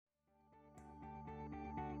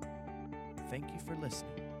Thank you for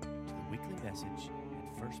listening to the weekly message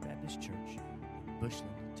at First Baptist Church in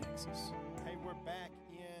Bushland, Texas. Hey, we're back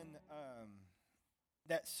in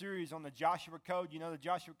that series on the Joshua Code. You know, the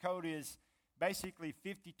Joshua Code is basically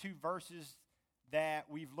 52 verses that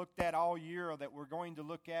we've looked at all year or that we're going to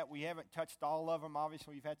look at. We haven't touched all of them.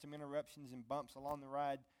 Obviously, we've had some interruptions and bumps along the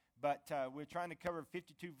ride. But we're trying to cover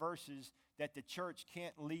 52 verses that the church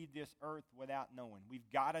can't leave this earth without knowing. We've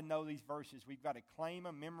got to know these verses. We've got to claim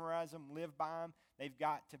them, memorize them, live by them. They've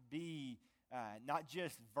got to be not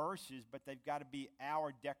just verses, but they've got to be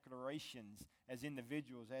our declarations as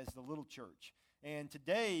individuals, as the little church. And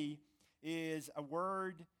today is a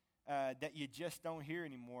word that you just don't hear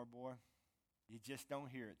anymore, boy. You just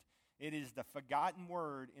don't hear it. It is the forgotten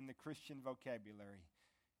word in the Christian vocabulary.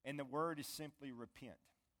 And the word is simply repent.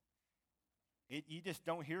 You just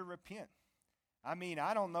don't hear repent. I mean,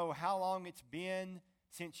 I don't know how long it's been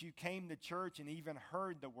since you came to church and even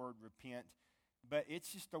heard the word repent, but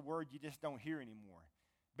it's just a word you just don't hear anymore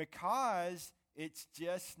because it's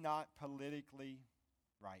just not politically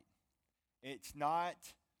right. It's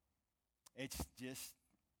just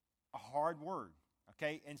a hard word,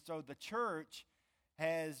 okay? And so the church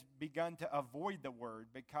has begun to avoid the word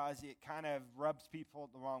because it kind of rubs people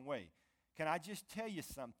the wrong way. Can I just tell you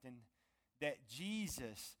something? That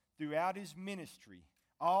Jesus, throughout his ministry,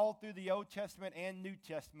 all through the Old Testament and New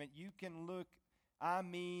Testament, you can look,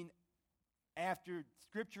 after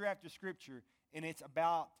Scripture, and it's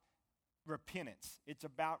about repentance. It's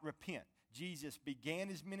about repent. Jesus began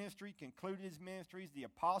his ministry, concluded his ministries. The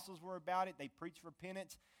apostles were about it. They preached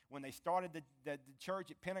repentance. When they started the church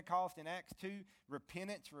at Pentecost in Acts 2,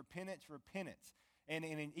 repentance. And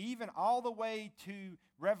even all the way to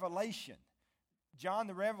Revelation, John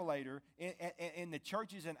the Revelator in the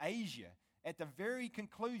churches in Asia, at the very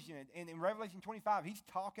conclusion, in Revelation 25, he's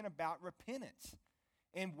talking about repentance.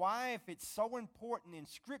 And why, if it's so important in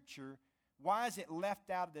Scripture, why is it left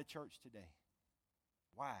out of the church today?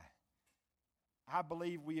 Why? I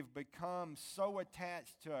believe we have become so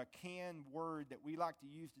attached to a canned word that we like to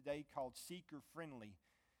use today called seeker-friendly,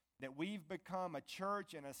 that we've become a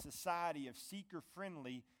church and a society of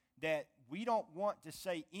seeker-friendly, that we don't want to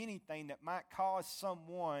say anything that might cause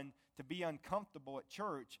someone to be uncomfortable at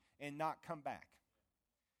church and not come back.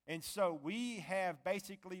 And so we have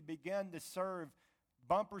basically begun to serve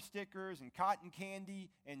bumper stickers and cotton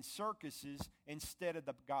candy and circuses instead of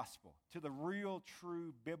the gospel, to the real,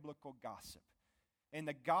 true biblical gossip. And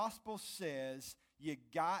the gospel says you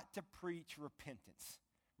got to preach repentance.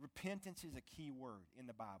 Repentance is a key word in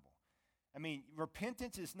the Bible. I mean,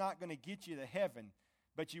 repentance is not going to get you to heaven,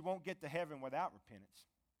 but you won't get to heaven without repentance.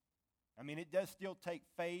 I mean, it does still take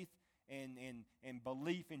faith and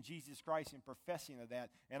belief in Jesus Christ and professing of that.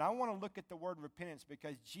 And I want to look at the word repentance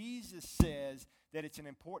because Jesus says that it's an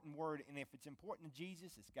important word. And if it's important to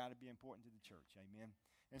Jesus, it's got to be important to the church. Amen.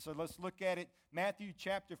 And so let's look at it. Matthew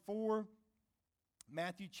chapter 4.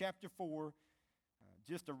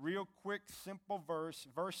 Just a real quick, simple verse.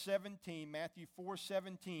 Verse 17, Matthew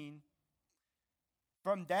 4:17.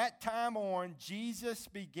 From that time on, Jesus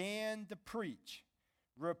began to preach,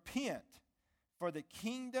 repent, for the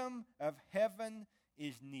kingdom of heaven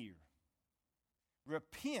is near.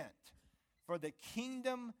 Repent, for the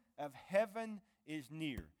kingdom of heaven is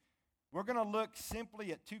near. We're going to look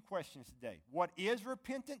simply at two questions today. What is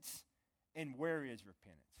repentance and where is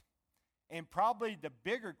repentance? And probably the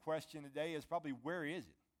bigger question today is probably where is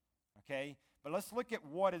it? Okay? But let's look at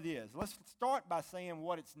what it is. Let's start by saying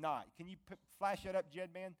what it's not. Can you flash that up,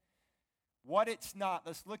 Jedman? What it's not.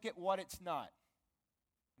 Let's look at what it's not.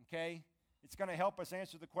 Okay? It's going to help us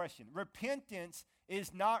answer the question. Repentance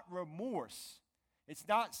is not remorse. It's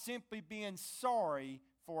not simply being sorry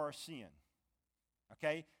for our sin.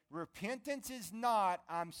 Okay? Repentance is not,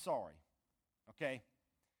 I'm sorry. Okay?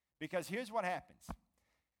 Because here's what happens.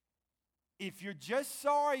 If you're just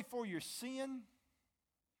sorry for your sin,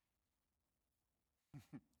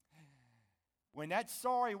 when that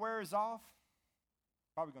sorry wears off,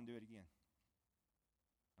 probably going to do it again.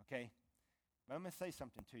 Okay? But I'm going to say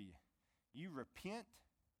something to you. You repent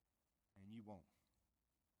and you won't.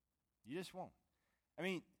 You just won't. I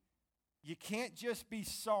mean, you can't just be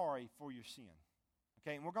sorry for your sin.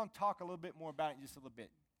 Okay? And we're going to talk a little bit more about it in just a little bit.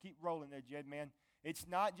 Keep rolling there, Jed, man. It's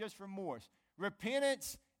not just remorse.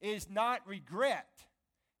 Repentance is not regret.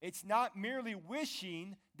 It's not merely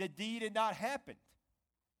wishing the deed had not happened.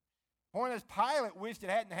 Pontius Pilate wished it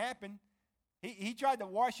hadn't happened. He tried to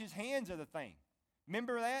wash his hands of the thing.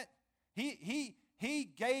 Remember that? He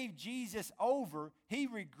gave Jesus over. He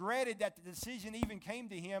regretted that the decision even came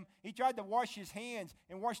to him. He tried to wash his hands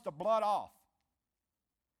and wash the blood off.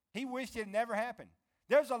 He wished it had never happened.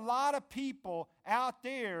 There's a lot of people out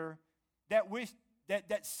there that wish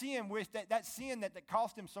that sin that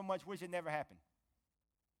cost them so much, wish it never happened.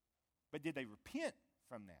 But did they repent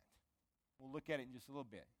from that? We'll look at it in just a little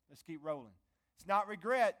bit. Let's keep rolling. It's not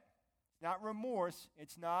regret. It's not remorse.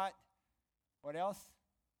 It's not, what else?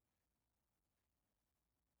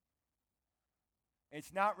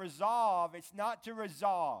 It's not resolve. It's not to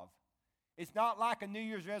resolve. It's not like a New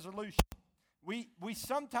Year's resolution. We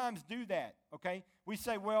sometimes do that, okay? We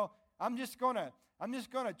say, well, I'm just gonna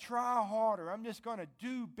try harder. I'm just gonna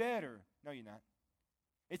do better. No, you're not.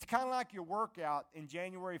 It's kind of like your workout in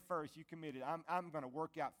January 1st. You committed. I'm going to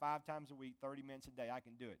work out 5 times a week, 30 minutes a day. I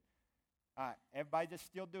can do it. All right, everybody that's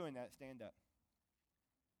still doing that, stand up.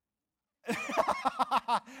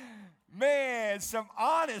 Man, some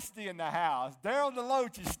honesty in the house. Daryl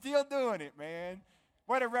DeLoach is still doing it, man.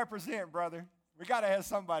 Way to represent, brother. We got to have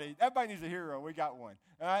somebody. Everybody needs a hero. We got one.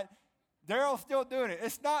 All right? Daryl's still doing it.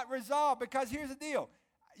 It's not resolved because here's the deal.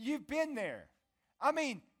 You've been there. I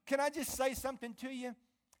mean, can I just say something to you?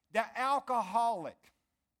 The alcoholic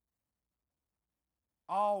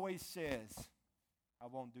always says, I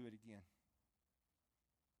won't do it again.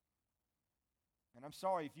 And I'm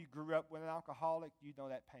sorry if you grew up with an alcoholic, you know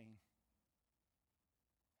that pain.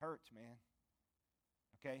 Hurts, man.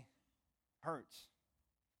 Okay? Hurts.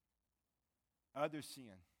 Other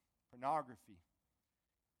sin, pornography,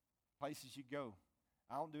 places you go.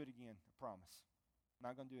 I won't do it again, I promise. I'm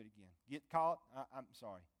not going to do it again. Get caught? I'm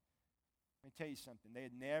sorry. Let me tell you something.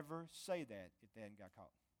 They'd never say that if they hadn't got caught.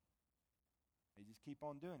 They just keep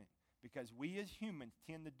on doing it. Because we as humans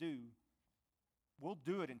tend to we'll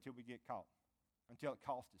do it until we get caught. Until it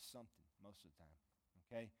costs us something most of the time.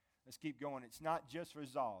 Okay? Let's keep going. It's not just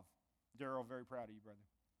resolve. Daryl, very proud of you, brother.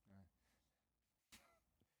 All right.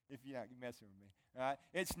 If you're not messing with me. All right?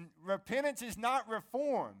 Repentance is not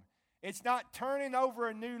reform. It's not turning over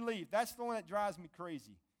a new leaf. That's the one that drives me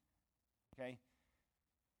crazy. Okay?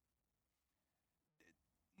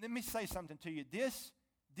 Let me say something to you.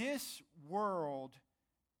 This world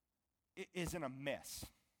is in a mess.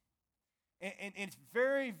 And it's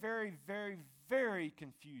very, very, very, very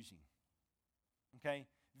confusing. Okay?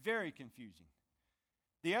 Very confusing.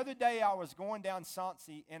 The other day I was going down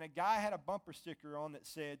Sansi, and a guy had a bumper sticker on that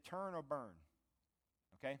said, turn or burn.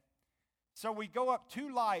 Okay? So we go up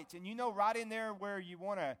 2 lights, and you know right in there where you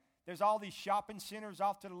want to, there's all these shopping centers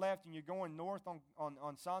off to the left, and you're going north on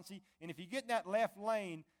Sansi. And if you get in that left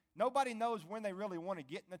lane, nobody knows when they really want to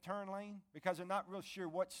get in the turn lane because they're not real sure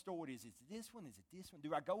what store it is. Is it this one? Is it this one?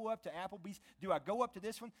 Do I go up to Applebee's? Do I go up to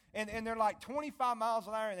this one? And they're like 25 miles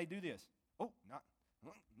an hour, and they do this. Oh,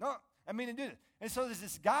 no. I mean, they do this. And so there's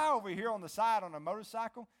this guy over here on the side on a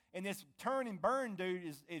motorcycle, and this turn and burn dude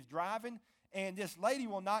is driving, and this lady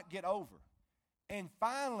will not get over. And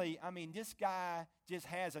finally, I mean, this guy just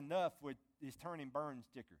has enough with his turn and burn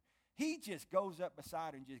sticker. He just goes up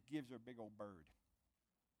beside her and just gives her a big old bird.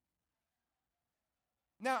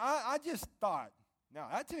 Now, I just thought, now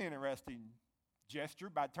that's an interesting gesture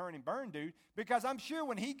by turn and burn dude, because I'm sure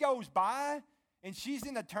when he goes by and she's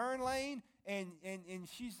in the turn lane and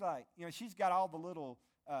she's like, you know, she's got all the little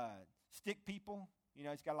stick people. You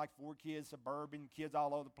know, he's got like 4 kids, suburban kids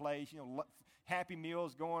all over the place. You know, Happy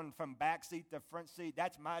Meals going from back seat to front seat.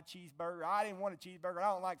 That's my cheeseburger. I didn't want a cheeseburger.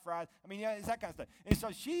 I don't like fries. I mean, yeah, it's that kind of stuff. And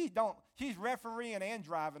so she's refereeing and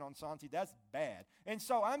driving on Santi. That's bad. And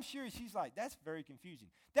so I'm sure she's like, that's very confusing.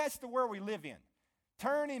 That's the world we live in.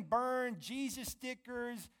 Turn and burn, Jesus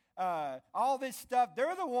stickers, all this stuff.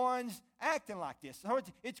 They're the ones acting like this. So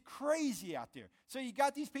it's crazy out there. So you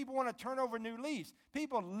got these people want to turn over new leaves.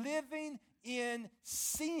 People living in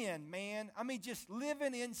sin, man. I mean, just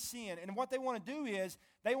living in sin. And what they want to do is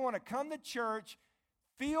they want to come to church,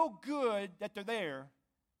 feel good that they're there,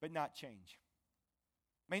 but not change.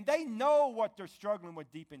 I mean, they know what they're struggling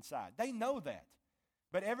with deep inside. They know that.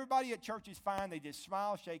 But everybody at church is fine. They just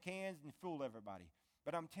smile, shake hands, and fool everybody.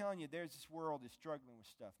 But I'm telling you, there's this world that's struggling with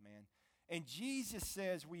stuff, man. And Jesus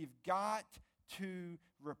says we've got to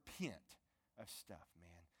repent of stuff, man.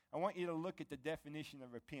 I want you to look at the definition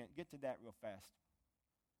of repent. Get to that real fast.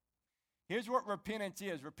 Here's what repentance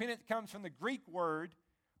is. Repentance comes from the Greek word,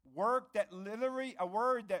 a word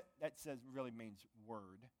that says really means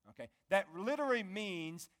word, okay? That literally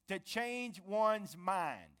means to change one's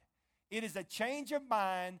mind. It is a change of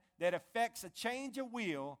mind that affects a change of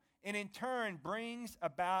will and in turn brings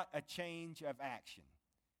about a change of action.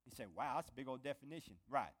 You say, wow, that's a big old definition.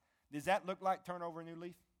 Right. Does that look like turn over a new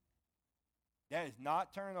leaf? That is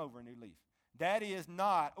not turn over a new leaf. That is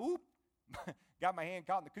not, got my hand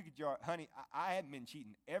caught in the cookie jar. Honey, I haven't been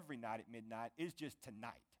cheating every night at midnight. It's just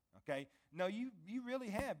tonight, okay? No, you really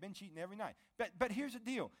have been cheating every night. But here's the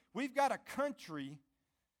deal. We've got a country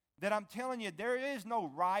that I'm telling you, there is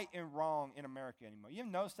no right and wrong in America anymore. You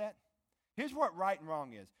ever notice that? Here's what right and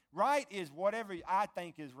wrong is. Right is whatever I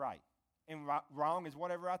think is right, and wrong is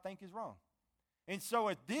whatever I think is wrong. And so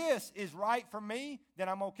if this is right for me, then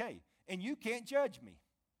I'm okay. And you can't judge me.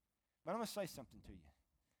 But I'm going to say something to you.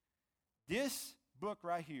 This book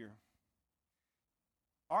right here,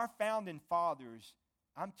 our founding fathers,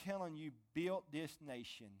 I'm telling you, built this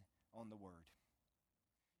nation on the Word.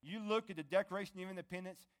 You look at the Declaration of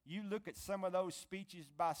Independence, you look at some of those speeches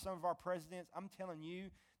by some of our presidents, I'm telling you,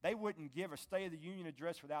 they wouldn't give a State of the Union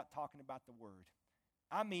address without talking about the Word.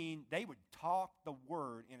 I mean, they would talk the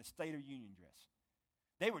Word in a State of the Union address.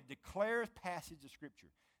 They would declare a passage of Scripture.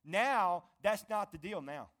 Now, that's not the deal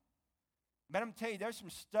now. But I'm going to tell you, there's some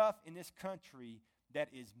stuff in this country that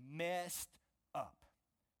is messed up.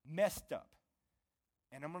 Messed up.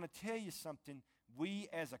 And I'm going to tell you something. We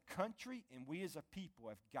as a country and we as a people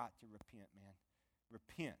have got to repent, man.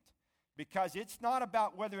 Repent. Because it's not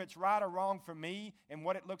about whether it's right or wrong for me and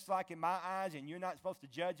what it looks like in my eyes and you're not supposed to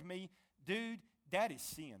judge me. Dude, that is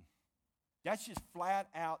sin. That's just flat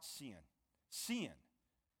out sin. Sin.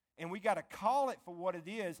 And we got to call it for what it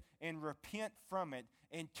is and repent from it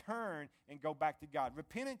and turn and go back to God.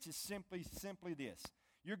 Repentance is simply this.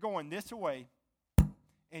 You're going this way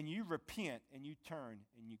and you repent and you turn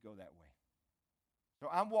and you go that way. So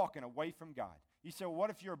I'm walking away from God. You say, well, what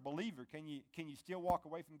if you're a believer? Can you still walk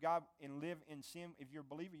away from God and live in sin if you're a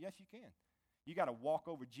believer? Yes, you can. You got to walk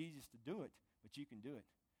over Jesus to do it, but you can do it.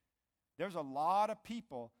 There's a lot of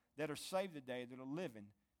people that are saved today that are living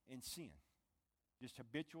in sin. Just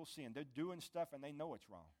habitual sin. They're doing stuff and they know it's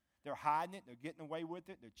wrong. They're hiding it. They're getting away with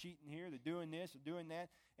it. They're cheating here. They're doing this. They're doing that.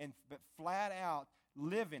 But flat out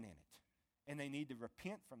living in it. And they need to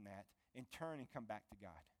repent from that and turn and come back to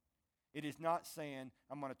God. It is not saying,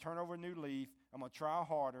 I'm going to turn over a new leaf. I'm going to try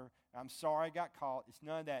harder. I'm sorry I got caught. It's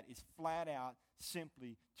none of that. It's flat out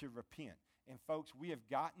simply to repent. And folks, we have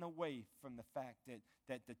gotten away from the fact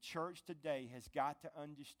that the church today has got to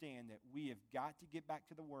understand that we have got to get back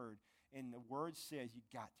to the Word. And the Word says you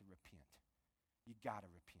got to repent. You got to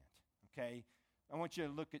repent, okay? I want you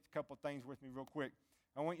to look at a couple things with me real quick.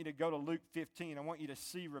 I want you to go to Luke 15. I want you to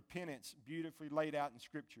see repentance beautifully laid out in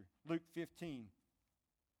Scripture. Luke 15.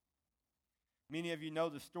 Many of you know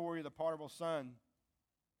the story of the prodigal son,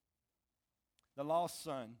 the lost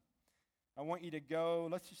son. I want you to go,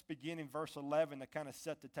 let's just begin in verse 11 to kind of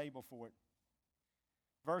set the table for it.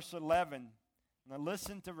 Verse 11. Now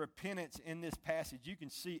listen to repentance in this passage. You can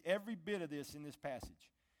see every bit of this in this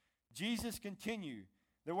passage. Jesus continued,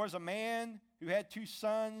 there was a man who had 2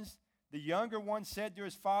 sons. The younger one said to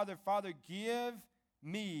his father, Father, give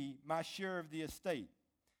me my share of the estate.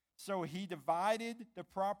 So he divided the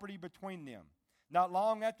property between them. Not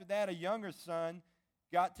long after that, a younger son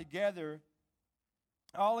got together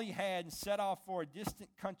all he had and set off for a distant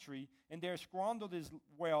country, and there squandered his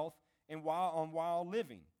wealth on wild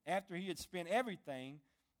living. After he had spent everything,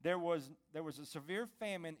 there was a severe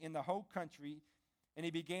famine in the whole country, and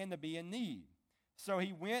he began to be in need. So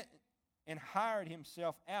he went and hired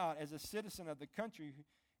himself out as a citizen of the country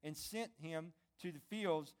and sent him to the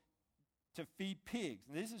fields to feed pigs.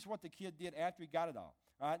 And this is what the kid did after he got it all.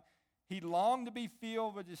 Right? He longed to be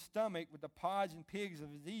filled with his stomach with the pods and pigs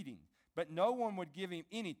of his eating, but no one would give him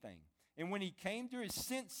anything. And when he came to his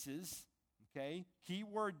senses, okay, key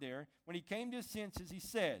word there, when he came to his senses, he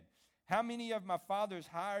said, how many of my father's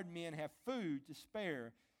hired men have food to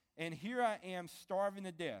spare, and here I am starving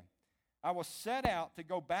to death? I will set out to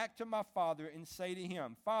go back to my father and say to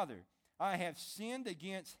him, Father, I have sinned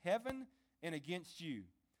against heaven and against you.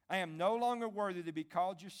 I am no longer worthy to be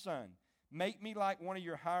called your son. Make me like one of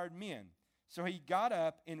your hired men. So he got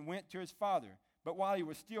up and went to his father. But while he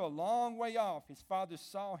was still a long way off, his father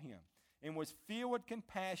saw him and was filled with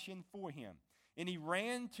compassion for him. And he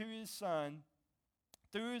ran to his son,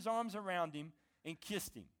 threw his arms around him, and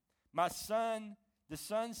kissed him. My son, the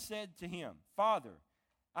son said to him, Father,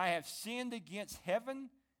 I have sinned against heaven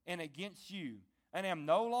and against you, and am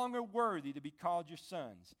no longer worthy to be called your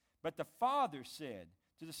sons. But the father said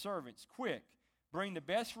to the servants, quick, bring the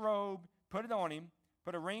best robe, put it on him,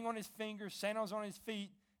 put a ring on his finger, sandals on his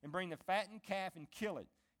feet, and bring the fattened calf and kill it.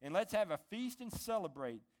 And let's have a feast and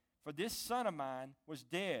celebrate. For this son of mine was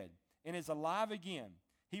dead and is alive again.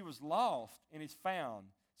 He was lost and is found.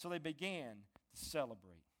 So they began to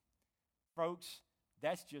celebrate. Folks,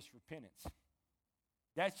 that's just repentance.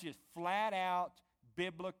 That's just flat out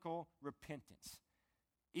biblical repentance.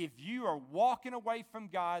 if you are walking away from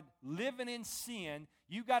God, living in sin,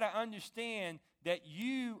 you got to understand that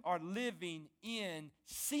you are living in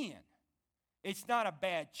sin. It's not a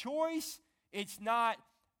bad choice. It's not,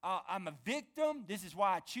 I'm a victim. This is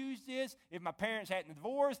why I choose this. If my parents hadn't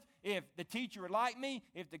divorced, if the teacher would like me,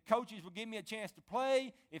 if the coaches would give me a chance to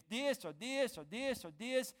play, if this or this or this or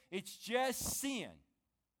this, it's just sin.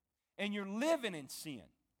 And you're living in sin,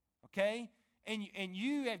 okay? And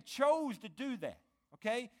you have chose to do that,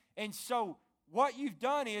 okay? And so what you've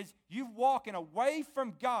done is you've walking away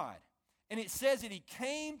from God. And it says that he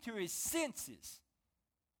came to his senses.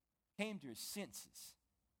 Came to his senses,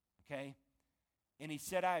 okay? And he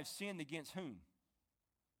said, I have sinned against whom?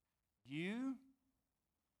 You,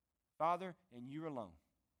 Father, and you alone,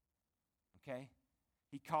 okay?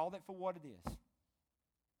 He called it for what it is.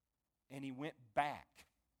 And he went back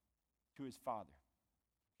to his Father,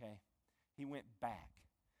 okay? He went back.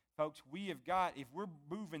 Folks, we have got, if we're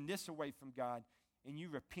moving this away from God and you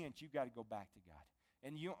repent, you've got to go back to God.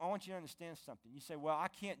 And I want you to understand something. You say, well, I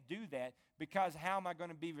can't do that because how am I going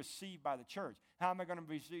to be received by the church? How am I going to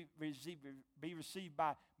be received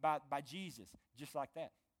by Jesus? Just like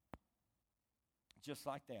that. Just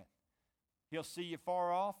like that. He'll see you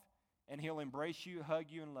far off, and he'll embrace you, hug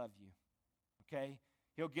you, and love you. Okay?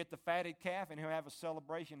 He'll get the fatted calf, and he'll have a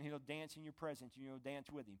celebration, and he'll dance in your presence, and you'll dance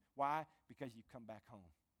with him. Why? Because you've come back home.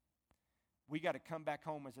 We got to come back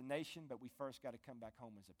home as a nation, but we first got to come back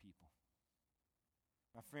home as a people.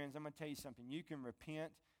 My friends, I'm going to tell you something. You can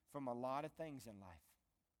repent from a lot of things in life.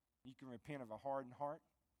 You can repent of a hardened heart,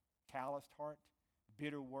 calloused heart,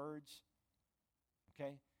 bitter words.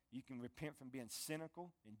 Okay? You can repent from being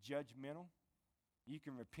cynical and judgmental. You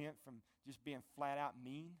can repent from just being flat out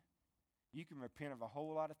mean. You can repent of a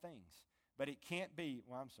whole lot of things. But it can't be,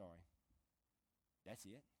 well, I'm sorry. That's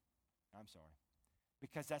it. I'm sorry.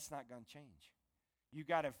 Because that's not going to change. You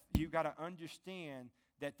got to understand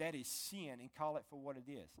that is sin and call it for what it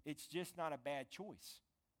is. It's just not a bad choice,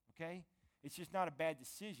 okay? It's just not a bad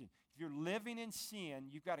decision. If you're living in sin,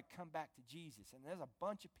 you've got to come back to Jesus. And there's a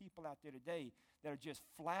bunch of people out there today that are just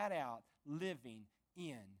flat out living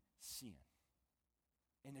in sin.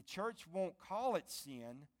 And the church won't call it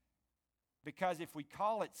sin because if we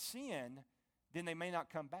call it sin, then they may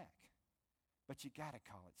not come back. But you got to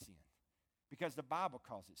call it sin because the Bible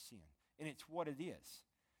calls it sin, and it's what it is.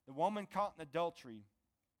 The woman caught in adultery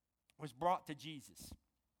was brought to Jesus,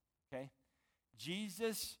 okay?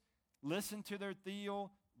 Jesus listened to their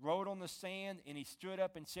deal, wrote on the sand, and he stood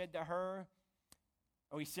up and said to her,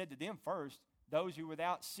 he said to them first, those who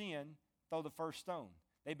without sin, throw the first stone.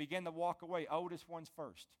 They began to walk away, oldest ones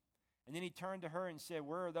first. And then he turned to her and said,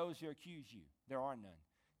 where are those who accuse you? There are none.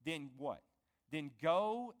 Then what? Then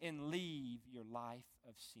go and leave your life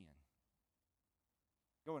of sin.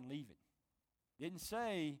 Go and leave it. Didn't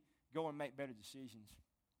say go and make better decisions.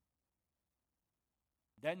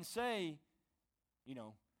 Doesn't say,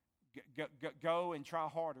 go and try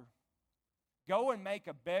harder. Go and make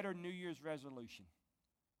a better New Year's resolution.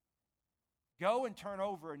 Go and turn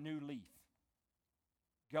over a new leaf.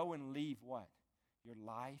 Go and leave what? Your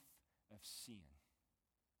life of sin.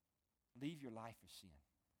 Leave your life of sin.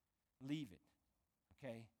 Leave it,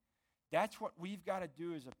 okay? That's what we've got to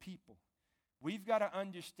do as a people. We've got to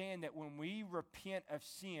understand that when we repent of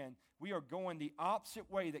sin, we are going the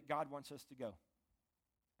opposite way that God wants us to go.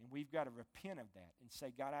 And we've got to repent of that and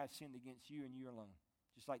say, God, I have sinned against you and you alone.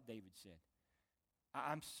 Just like David said.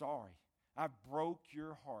 I'm sorry. I broke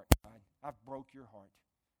your heart, God. I've broke your heart.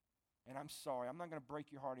 And I'm sorry. I'm not going to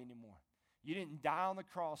break your heart anymore. You didn't die on the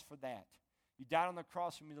cross for that. You died on the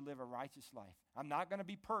cross for me to live a righteous life. I'm not going to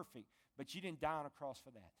be perfect, but you didn't die on a cross for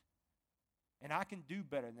that. And I can do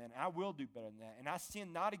better than that. I will do better than that. And I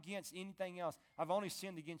sin not against anything else. I've only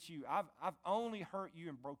sinned against you. I've only hurt you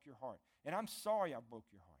and broke your heart. And I'm sorry I broke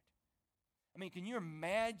your heart. I mean, can you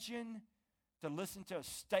imagine to listen to a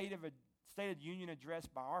State of Union address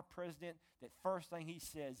by our president that first thing he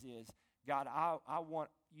says is, God, I want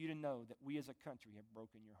you to know that we as a country have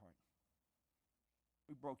broken your heart.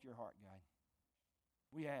 We broke your heart, God.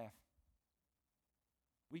 We have.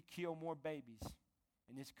 We kill more babies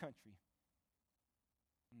in this country.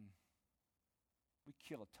 We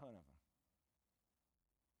kill a ton of them.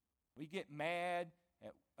 We get mad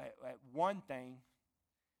at one thing,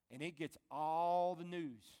 and it gets all the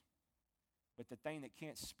news. But the thing that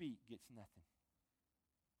can't speak gets nothing.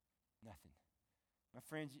 Nothing. My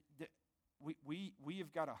friends, we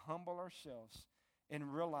have got to humble ourselves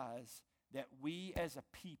and realize that we as a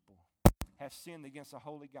people have sinned against a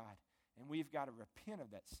holy God. And we've got to repent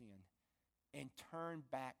of that sin and turn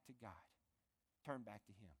back to God. Turn back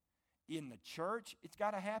to Him. In the church, it's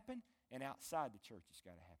got to happen, and outside the church, it's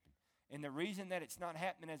got to happen. And the reason that it's not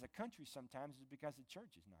happening as a country sometimes is because the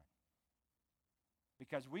church is not.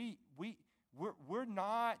 Because we're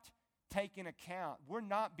not taking account. We're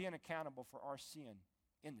not being accountable for our sin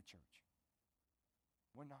in the church.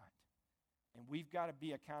 We're not. And we've got to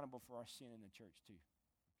be accountable for our sin in the church too.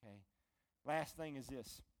 Okay? Last thing is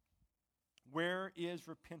this. Where is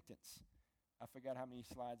repentance? I forgot how many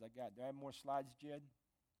slides I got. Do I have more slides, Jed?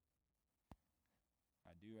 I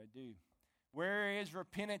do. Where is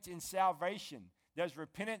repentance in salvation? Does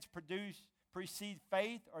repentance precede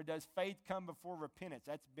faith, or does faith come before repentance?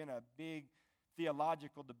 That's been a big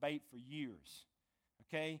theological debate for years.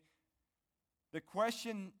 Okay? The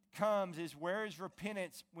question comes is, where is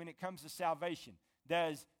repentance when it comes to salvation?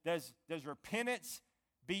 Does repentance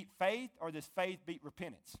beat faith, or does faith beat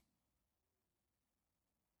repentance?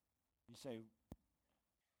 You say,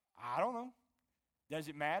 I don't know. Does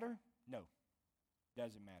it matter? No,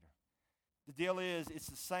 doesn't matter. The deal is, it's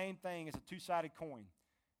the same thing as a two-sided coin.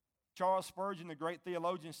 Charles Spurgeon, the great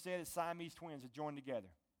theologian, said it's Siamese twins that join together.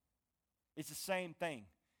 It's the same thing.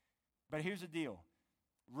 But here's the deal.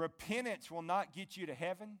 Repentance will not get you to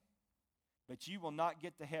heaven, but you will not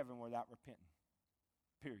get to heaven without repenting.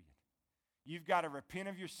 Period. You've got to repent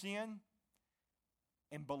of your sin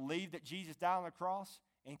and believe that Jesus died on the cross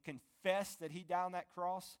and confess that he died on that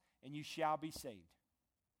cross, and you shall be saved.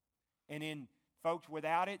 And in folks,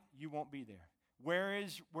 without it, you won't be there. Where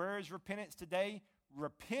is repentance today?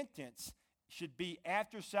 Repentance should be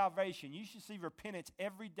after salvation. You should see repentance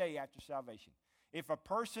every day after salvation. If a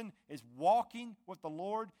person is walking with the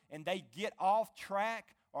Lord and they get off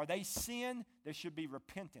track or they sin, there should be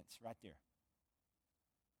repentance right there.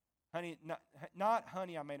 Honey, not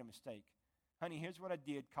honey, I made a mistake. Honey, here's what I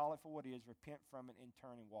did. Call it for what it is. Repent from it and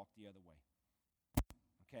turn and walk the other way.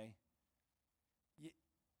 Okay?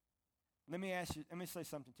 Let me say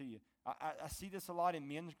something to you. I see this a lot in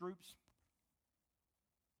men's groups.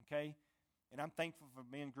 Okay? And I'm thankful for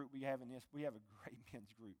the men's group we have in this. We have a great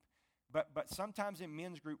men's group. But sometimes in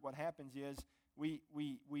men's group what happens is we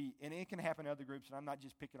and it can happen in other groups, and I'm not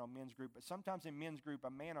just picking on men's group, but sometimes in men's group a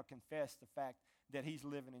man will confess the fact that he's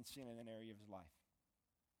living in sin in an area of his life.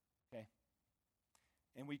 Okay?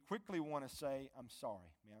 And we quickly want to say, I'm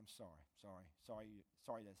sorry, man, I'm sorry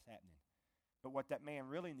that's happening. But what that man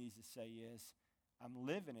really needs to say is, I'm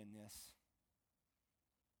living in this.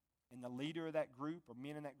 And the leader of that group, or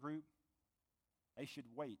men in that group, they should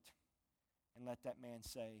wait and let that man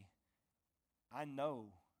say, I know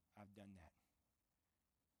I've done that.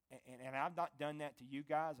 And I've not done that to you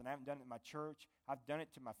guys, and I haven't done it in my church. I've done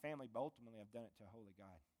it to my family, but ultimately I've done it to a holy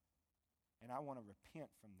God. And I want to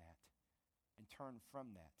repent from that and turn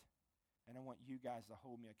from that. And I want you guys to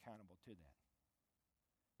hold me accountable to that.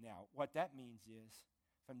 Now, what that means is,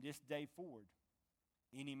 from this day forward,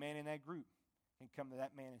 any man in that group can come to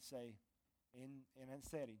that man and say, in that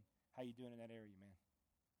setting, how you doing in that area, man?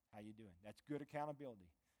 How you doing? That's good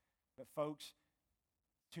accountability. But folks,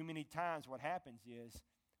 too many times what happens is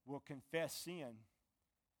we'll confess sin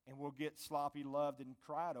and we'll get sloppy loved and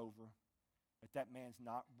cried over, but that man's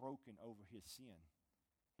not broken over his sin.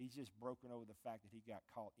 He's just broken over the fact that he got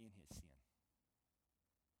caught in his sin.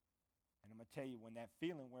 And I'm going to tell you, when that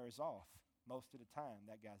feeling wears off, most of the time,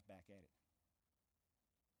 that guy's back at it.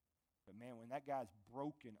 But man, when that guy's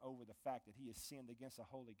broken over the fact that he has sinned against a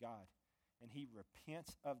holy God, and he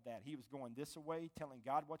repents of that. He was going this way, telling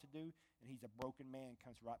God what to do, and he's a broken man,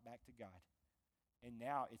 comes right back to God. And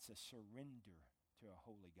now it's a surrender to a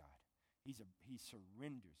holy God. He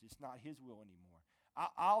surrenders. It's not his will anymore.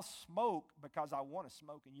 I'll smoke because I want to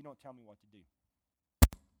smoke, and you don't tell me what to do.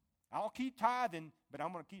 I'll keep tithing, but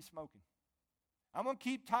I'm going to keep smoking. I'm going to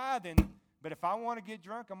keep tithing, but if I want to get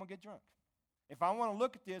drunk, I'm going to get drunk. If I want to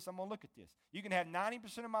look at this, I'm going to look at this. You can have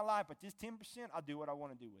 90% of my life, but this 10%, I'll do what I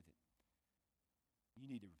want to do with it. You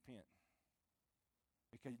need to repent.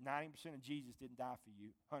 Because 90% of Jesus didn't die for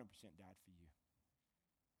you. 100% died for you.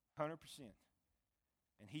 100%.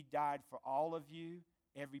 And he died for all of you,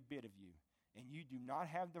 every bit of you. And you do not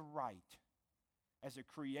have the right, as a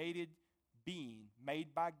created being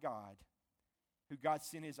made by God, who God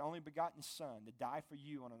sent his only begotten Son to die for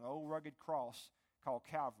you on an old rugged cross called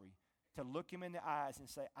Calvary, to look him in the eyes and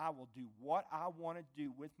say, I will do what I want to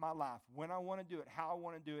do with my life, when I want to do it, how I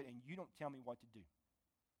want to do it, and you don't tell me what to do.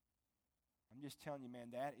 I'm just telling you,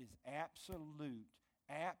 man, that is absolute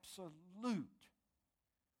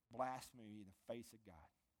blasphemy in the face of God.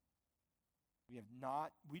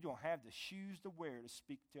 We don't have the shoes to wear to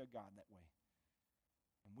speak to a God that way.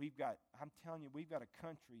 And I'm telling you, we've got a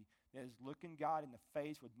country that is looking God in the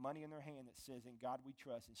face with money in their hand that says, in God we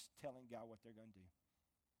trust, and telling God what they're going to do.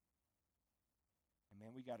 man,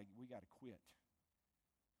 we gotta quit.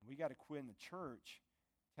 We got to quit in the church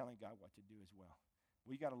telling God what to do as well.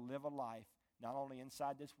 We got to live a life not only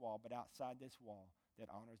inside this wall, but outside this wall that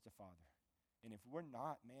honors the Father. And if we're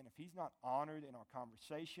not, man, if he's not honored in our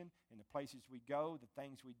conversation, in the places we go, the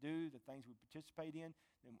things we do, the things we participate in,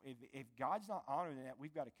 then if God's not honored in that,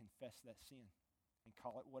 we've got to confess that sin and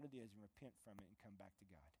call it what it is and repent from it and come back to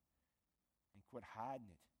God. And quit hiding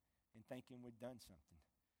it and thinking we've done something.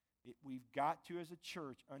 We've got to, as a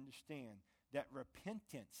church, understand that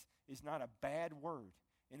repentance is not a bad word.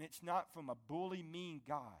 And it's not from a bully, mean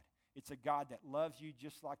God. It's a God that loves you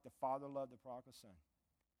just like the Father loved the prodigal son.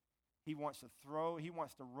 He wants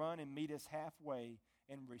to run and meet us halfway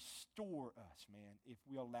and restore us, man, if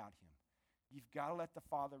we allowed him. You've got to let the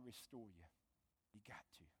Father restore you. You got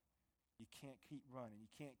to. You can't keep running. You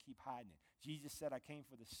can't keep hiding it. Jesus said, I came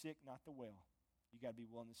for the sick, not the well. You got to be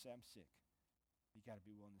willing to say, I'm sick. You got to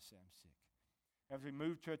be willing to say, I'm sick. As we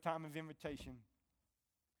move to a time of invitation,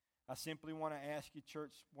 I simply want to ask you,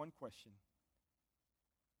 church, one question.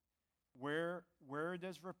 Where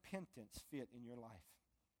does repentance fit in your life?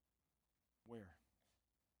 Where?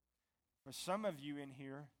 For some of you in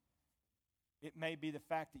here, it may be the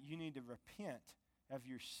fact that you need to repent of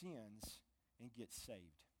your sins and get saved.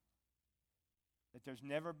 That there's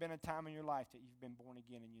never been a time in your life that you've been born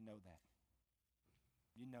again, and you know that.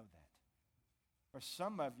 You know that. For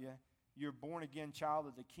some of you, you're a born-again child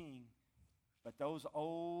of the King, but those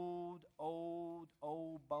old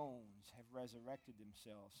bones have resurrected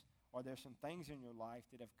themselves. Or there's some things in your life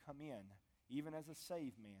that have come in, even as a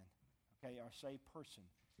saved man, okay, or saved person,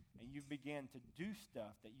 and you began to do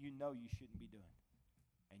stuff that you know you shouldn't be doing.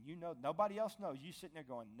 And you know, nobody else knows. You sitting there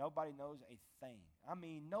going, nobody knows a thing. I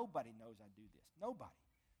mean, nobody knows I do this.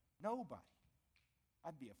 Nobody.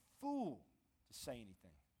 I'd be a fool to say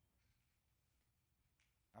anything.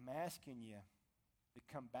 I'm asking you to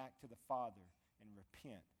come back to the Father and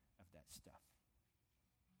repent of that stuff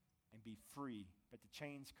and be free, but the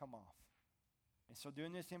chains come off. And so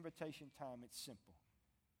during this invitation time, it's simple.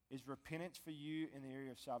 Is repentance for you in the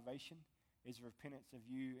area of salvation? Is repentance of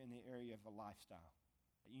you in the area of a lifestyle?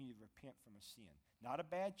 That you need to repent from a sin. Not a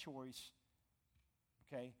bad choice,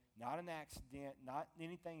 okay? Not an accident, not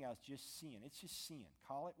anything else, just sin. It's just sin.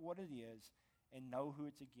 Call it what it is and know who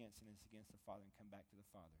it's against, and it's against the Father, and come back to the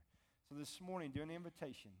Father. So this morning, during the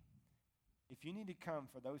invitation, if you need to come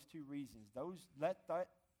for those two reasons, let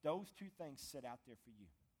those two things sit out there for you.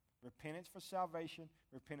 Repentance for salvation,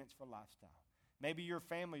 repentance for lifestyle. Maybe your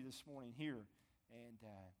family this morning here, and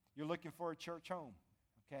you're looking for a church home,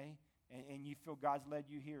 okay? And you feel God's led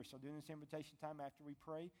you here. So during this invitation time after we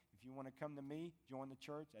pray, if you want to come to me, join the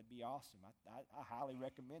church, that'd be awesome. I highly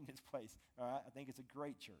recommend this place. All right? I think it's a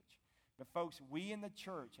great church. But folks, we in the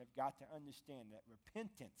church have got to understand that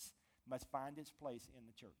repentance must find its place in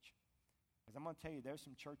the church. Because I'm going to tell you, there's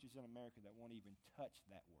some churches in America that won't even touch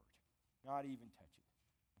that word. Not even touch it,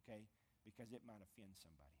 okay? Because it might offend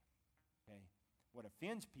somebody, okay? What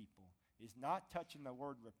offends people is not touching the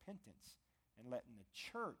word repentance and letting the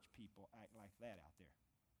church people act like that out there.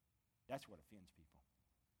 That's what offends people.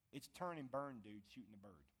 It's turn and burn, dude, shooting a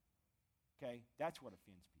bird, okay? That's what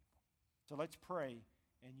offends people. So let's pray,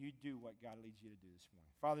 and you do what God leads you to do this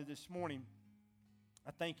morning. Father, this morning,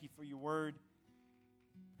 I thank you for your word.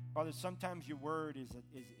 Father, sometimes your word is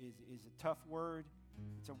a tough word.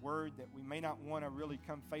 It's a word that we may not want to really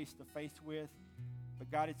come face to face with.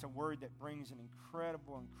 But God, it's a word that brings an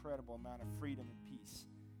incredible amount of freedom and peace.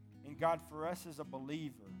 And God, for us as a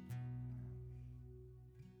believer,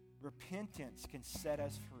 repentance can set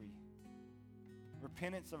us free.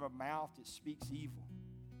 Repentance of a mouth that speaks evil.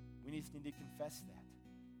 We just need to confess that.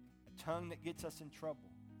 A tongue that gets us in trouble.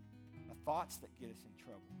 Thoughts that get us in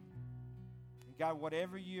trouble. And God,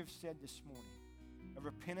 whatever you have said this morning, a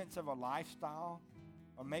repentance of a lifestyle,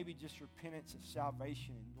 or maybe just repentance of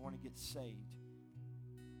salvation and you want to get saved.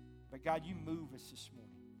 But God, you move us this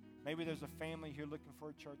morning. Maybe there's a family here looking for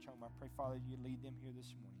a church home. I pray, Father, you lead them here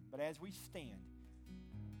this morning. But as we stand,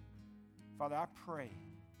 Father, I pray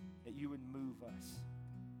that you would move us.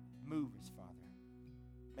 Move us, Father.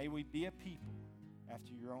 May we be a people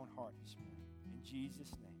after your own heart this morning. In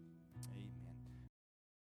Jesus' name, amen.